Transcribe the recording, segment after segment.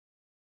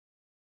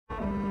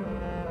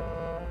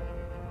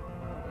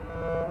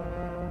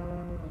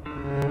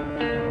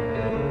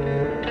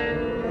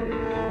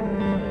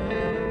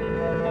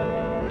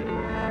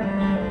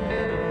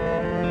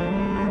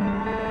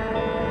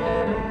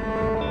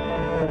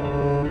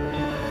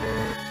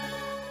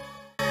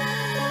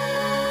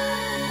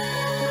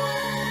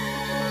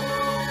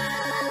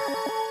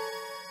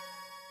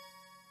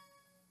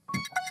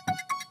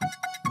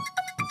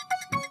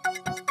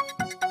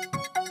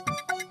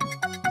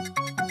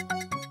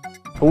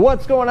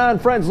What's going on,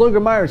 friends?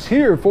 Logan Myerz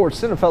here for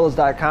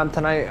Cinephellas.com.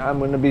 Tonight I'm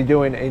going to be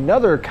doing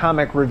another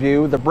comic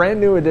review, the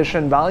brand new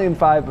edition, Volume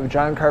 5 of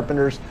John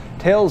Carpenter's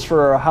Tales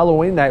for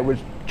Halloween Night, which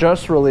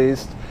just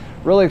released.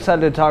 Really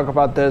excited to talk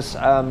about this.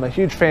 I'm a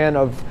huge fan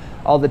of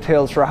all the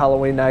Tales for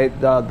Halloween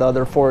Night, the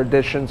other 4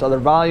 editions, other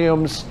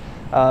volumes.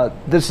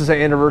 This is an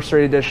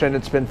anniversary edition.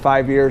 It's been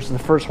 5 years. The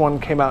first one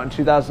came out in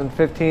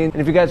 2015. And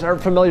if you guys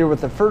aren't familiar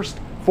with the first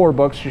 4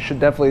 books, you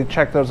should definitely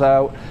check those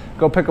out.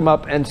 Go pick them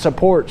up and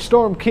support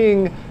Storm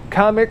King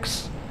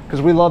Comics,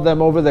 because we love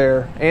them over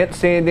there. Aunt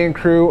Sandy and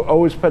crew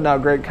always putting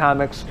out great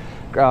comics,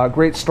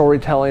 great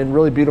storytelling,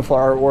 really beautiful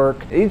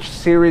artwork. Each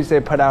series they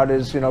put out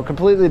is,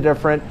 completely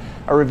different.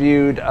 I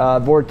reviewed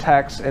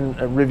Vortex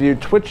and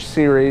reviewed Twitch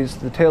series,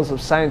 the Tales of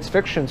Science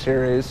Fiction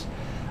series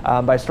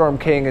by Storm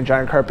King and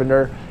John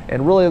Carpenter,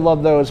 and really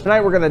love those.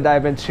 Tonight we're going to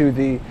dive into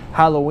the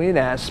Halloween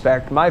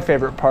aspect, my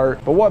favorite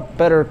part. But what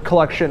better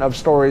collection of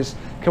stories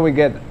can we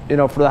get,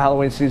 for the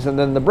Halloween season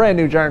than the brand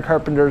new John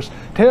Carpenter's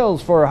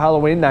Tales for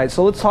Halloween Night?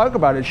 So let's talk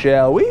about it,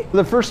 shall we?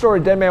 The first story,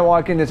 Dead Man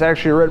Walking, is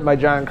actually written by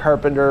John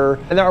Carpenter,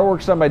 and the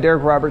artwork's done by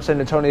Derek Robertson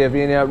and Tony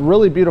Avina.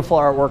 Really beautiful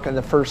artwork in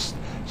the first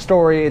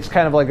story. It's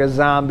kind of like a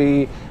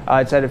zombie.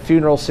 It's at a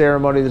funeral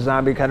ceremony. The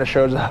zombie kind of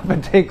shows up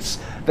and takes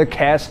the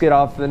casket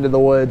off into the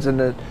woods,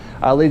 and it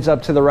leads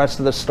up to the rest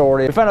of the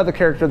story. We find out the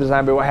character of the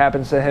zombie, what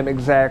happens to him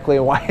exactly,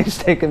 and why he's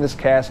taking this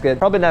casket.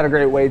 Probably not a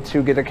great way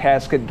to get a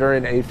casket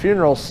during a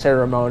funeral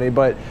ceremony,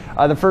 but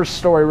the first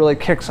story really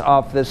kicks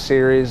off this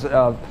series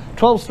of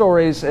 12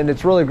 stories, and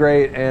it's really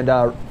great.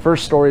 And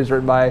first story is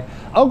written by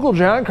Uncle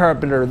John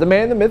Carpenter, the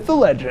man, the myth, the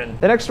legend.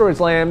 The next story is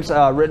Lambs,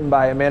 written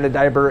by Amanda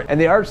Diber, and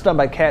the art's done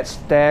by Kat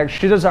Staggs.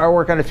 She does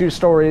artwork on a few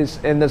stories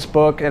in this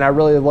book, and I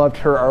really loved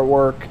her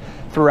artwork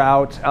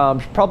throughout.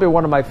 She's probably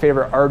one of my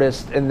favorite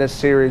artists in this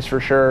series for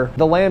sure.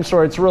 The Lamb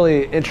story, it's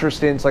really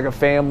interesting. It's like a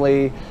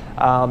family,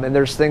 and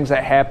there's things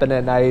that happen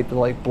at night,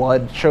 like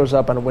blood shows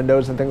up on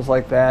windows and things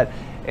like that.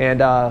 And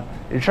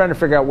you're trying to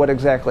figure out what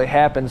exactly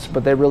happens,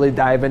 but they really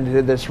dive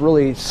into this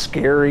really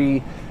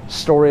scary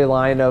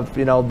storyline of,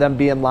 them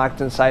being locked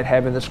inside,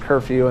 having this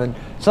curfew, and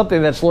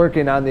something that's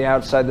lurking on the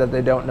outside that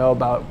they don't know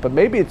about. But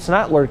maybe it's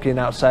not lurking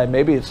outside,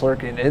 maybe it's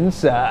lurking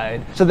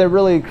inside. So they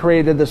really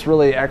created this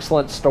really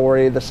excellent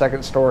story, the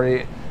second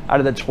story out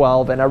of the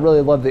 12, and I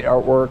really love the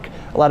artwork,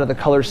 a lot of the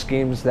color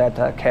schemes that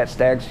Kat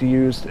Staggs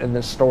used in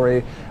this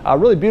story.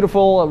 Really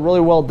beautiful,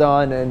 really well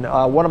done, and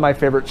one of my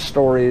favorite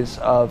stories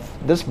of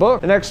this book.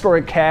 The next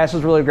story, Cass,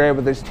 is really great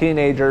with these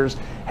teenagers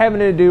having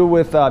to do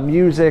with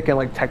music and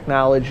like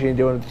technology and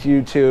doing it with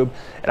YouTube.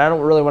 And I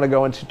don't really want to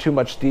go into too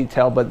much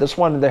detail, but this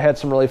one, they had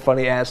some really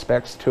funny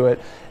aspects to it.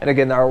 And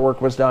again, the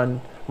artwork was done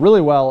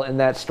really well in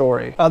that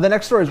story. The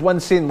next story is One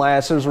Scene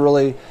Last. It was a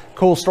really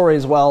cool story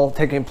as well,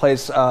 taking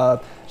place,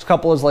 this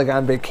couple is like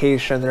on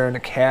vacation, they're in a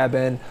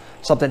cabin,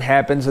 something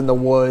happens in the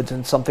woods,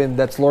 and something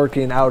that's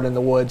lurking out in the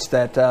woods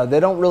that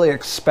they don't really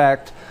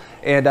expect.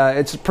 And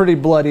it's pretty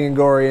bloody and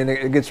gory, and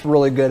it gets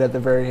really good at the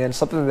very end,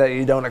 something that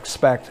you don't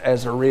expect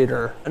as a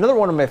reader. Another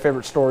one of my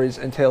favorite stories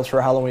in Tales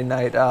for Halloween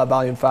Night,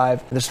 Volume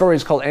 5. The story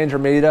is called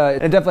Andromeda.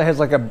 It definitely has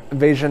like a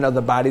Invasion of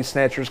the Body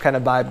Snatchers kind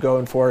of vibe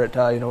going for it,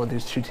 with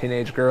these 2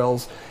 teenage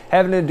girls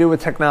having to do with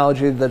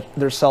technology,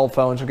 their cell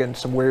phones are getting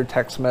some weird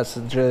text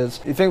messages.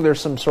 You think there's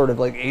some sort of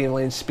like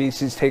alien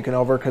species taking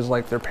over because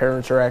like their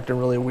parents are acting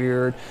really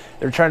weird.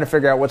 They're trying to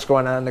figure out what's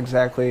going on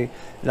exactly.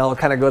 It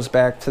kind of goes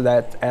back to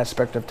that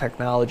aspect of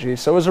technology.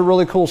 So it was a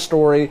really cool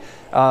story,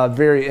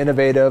 very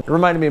innovative. It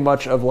reminded me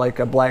much of like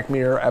a Black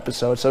Mirror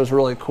episode, so it was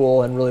really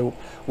cool and really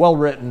well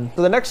written.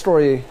 So the next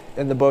story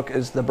in the book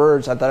is The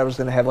Birds. I thought I was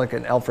going to have like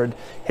an Alfred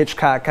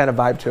Hitchcock kind of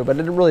vibe to it, but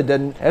it really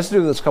didn't. It has to do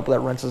with this couple that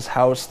rents this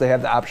house. They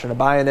have the option of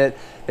buying it.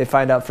 They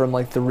find out from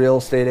like the real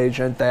estate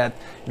agent that,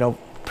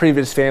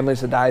 previous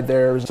families had died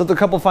there. So the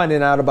couple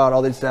finding out about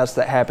all these deaths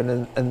that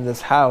happened in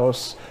this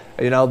house,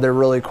 they're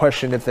really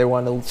questioning if they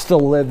want to still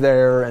live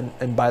there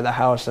and buy the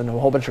house, and a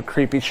whole bunch of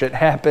creepy shit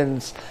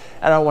happens.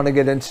 I don't want to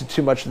get into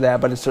too much of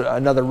that, but it's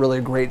another really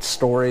great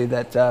story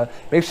that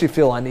makes you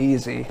feel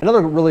uneasy.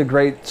 Another really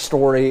great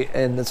story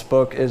in this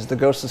book is The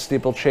Ghost of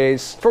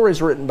Steeplechase. The story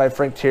is written by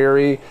Frank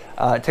Thierry.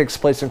 It takes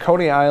place in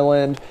Coney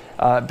Island.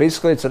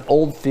 Basically, it's an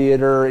old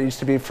theater. It used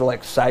to be for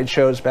like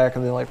sideshows back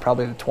in the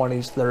probably the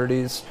 20s,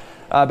 30s.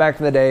 Back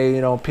in the day,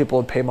 people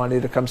would pay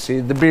money to come see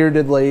the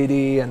Bearded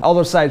Lady and all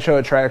those sideshow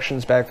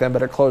attractions back then,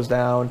 but it closed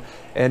down,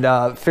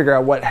 and figure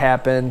out what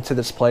happened to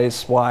this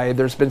place, why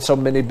there's been so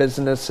many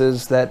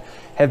businesses that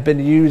have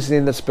been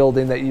using this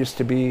building that used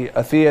to be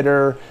a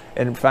theater,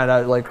 and find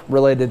out like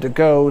related to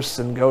ghosts,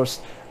 and ghosts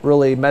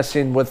really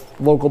messing with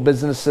local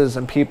businesses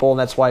and people, and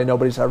that's why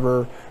nobody's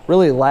ever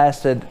really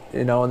lasted,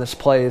 in this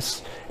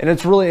place. And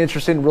it's really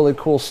interesting, really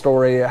cool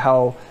story,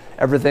 how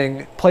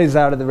everything plays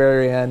out at the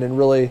very end, and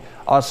really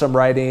awesome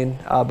writing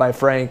by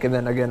Frank, and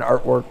then again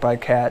artwork by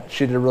Kat.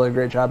 She did a really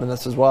great job in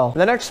this as well.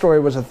 And the next story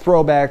was a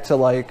throwback to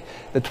like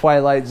the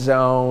Twilight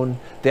Zone,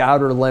 the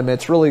Outer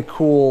Limits, really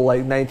cool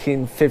like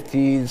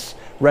 1950s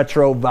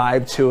retro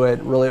vibe to it,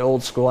 really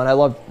old school, and I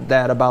love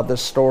that about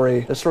this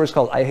story. The story's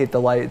called I Hate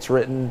the Light. It's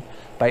written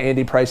by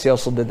Andy Price. He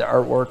also did the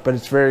artwork, but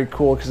it's very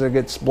cool because it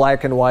gets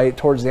black and white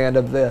towards the end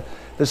of the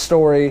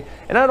story.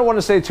 And I don't want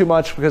to say too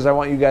much because I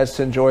want you guys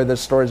to enjoy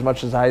this story as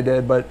much as I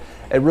did, but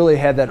it really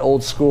had that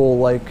old school,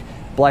 like,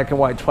 black and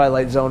white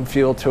Twilight Zone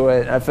feel to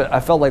it. I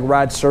felt like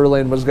Rod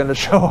Serling was going to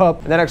show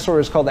up. And the next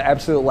story is called The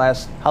Absolute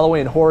Last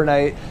Halloween Horror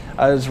Night. It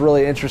was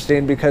really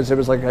interesting because it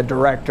was like a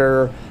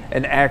director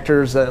and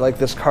actors at like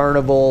this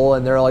carnival,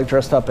 and they're like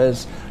dressed up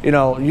as, you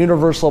know,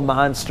 Universal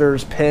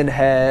monsters,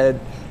 Pinhead,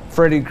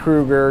 Freddy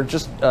Krueger,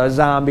 just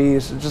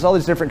zombies, just all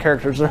these different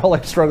characters. They're all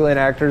like struggling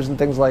actors and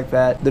things like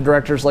that. The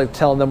director's like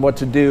telling them what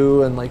to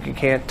do, and like you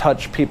can't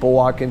touch people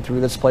walking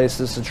through this place,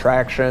 this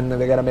attraction, and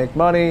they got to make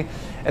money.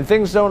 And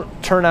things don't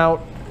turn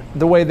out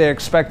the way they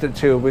expect it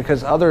to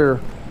because other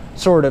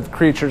sort of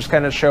creatures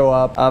kind of show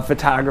up.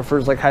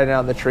 Photographers like hiding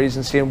out in the trees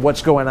and seeing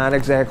what's going on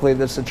exactly at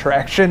this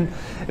attraction.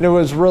 And it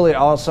was really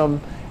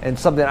awesome and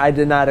something I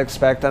did not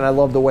expect, and I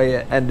love the way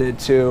it ended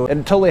too. And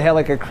it totally had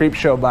like a creep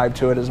show vibe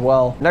to it as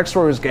well. Next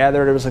story was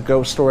Gathered. It was a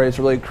ghost story. It's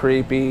really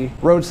creepy.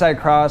 Roadside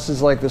Cross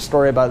is like the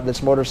story about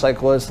this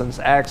motorcyclist and this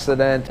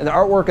accident. And the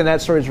artwork in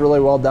that story is really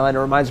well done. It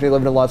reminds me of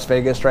living in Las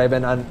Vegas,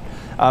 driving on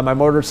my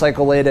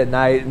motorcycle late at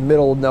night in the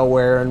middle of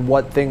nowhere, and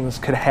what things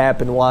could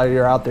happen while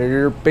you're out there.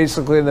 You're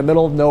basically in the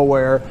middle of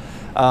nowhere.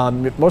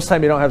 Most of the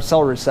time you don't have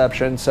cell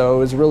reception, so it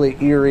was a really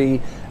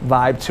eerie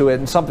vibe to it,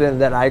 and something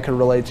that I could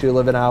relate to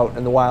living out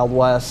in the Wild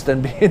West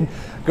and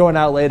going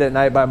out late at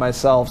night by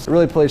myself. It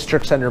really plays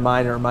tricks on your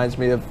mind. It reminds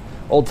me of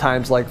old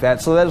times like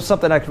that. So that is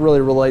something I could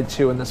really relate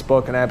to in this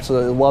book, and I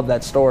absolutely love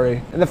that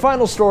story. And the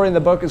final story in the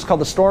book is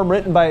called The Storm,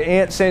 written by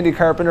Aunt Sandy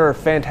Carpenter, a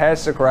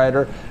fantastic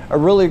writer. A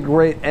really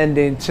great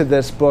ending to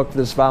this book,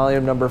 this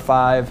volume number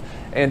 5.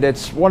 And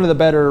it's one of the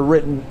better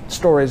written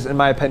stories, in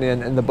my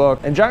opinion, in the book.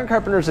 And John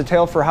Carpenter's A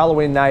Tale for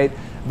Halloween Night,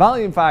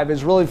 Volume 5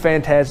 is really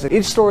fantastic.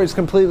 Each story is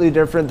completely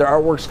different. Their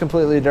artwork's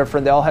completely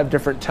different. They all have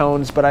different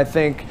tones, but I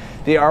think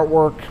the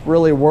artwork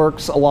really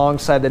works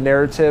alongside the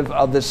narrative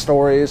of the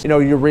stories. You know,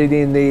 you're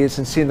reading these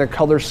and seeing the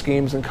color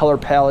schemes and color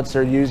palettes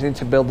they're using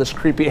to build this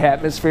creepy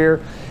atmosphere.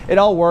 It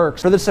all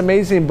works. For this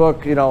amazing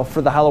book, you know,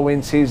 for the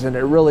Halloween season, it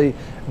really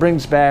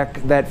brings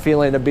back that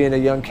feeling of being a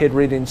young kid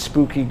reading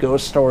spooky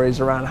ghost stories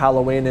around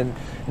Halloween and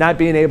not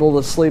being able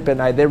to sleep at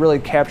night. They really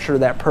capture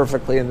that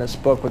perfectly in this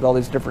book with all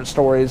these different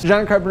stories.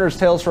 John Carpenter's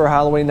Tales for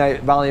Halloween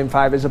Night, Volume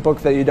 5 is a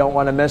book that you don't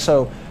want to miss.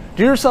 So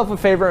do yourself a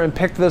favor and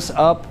pick this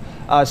up.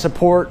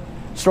 Support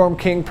Storm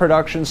King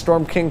Productions,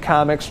 Storm King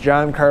Comics,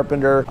 John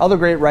Carpenter, all the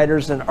great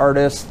writers and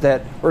artists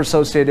that were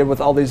associated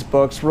with all these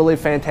books. Really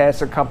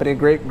fantastic company,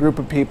 great group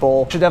of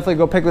people. You should definitely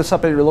go pick this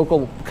up at your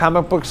local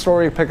comic book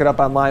store. You pick it up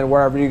online,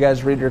 wherever you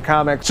guys read your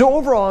comics. So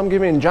overall, I'm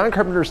giving John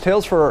Carpenter's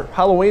Tales for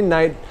Halloween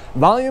Night,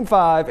 Volume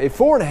 5, a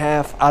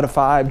 4.5 out of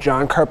 5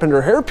 John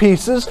Carpenter hair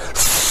pieces.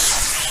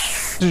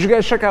 Did you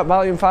guys check out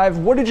Volume 5?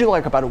 What did you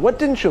like about it? What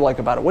didn't you like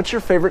about it? What's your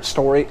favorite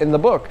story in the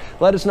book?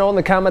 Let us know in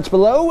the comments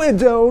below, and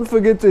don't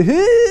forget to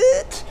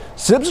hit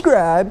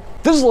subscribe.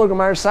 This is Logan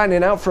Myerz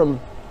signing out from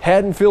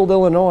Haddonfield,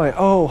 Illinois.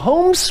 Oh,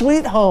 home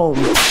sweet home.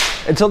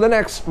 Until the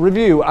next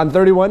review on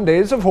 31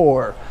 Days of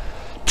Horror.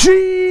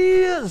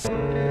 Cheers!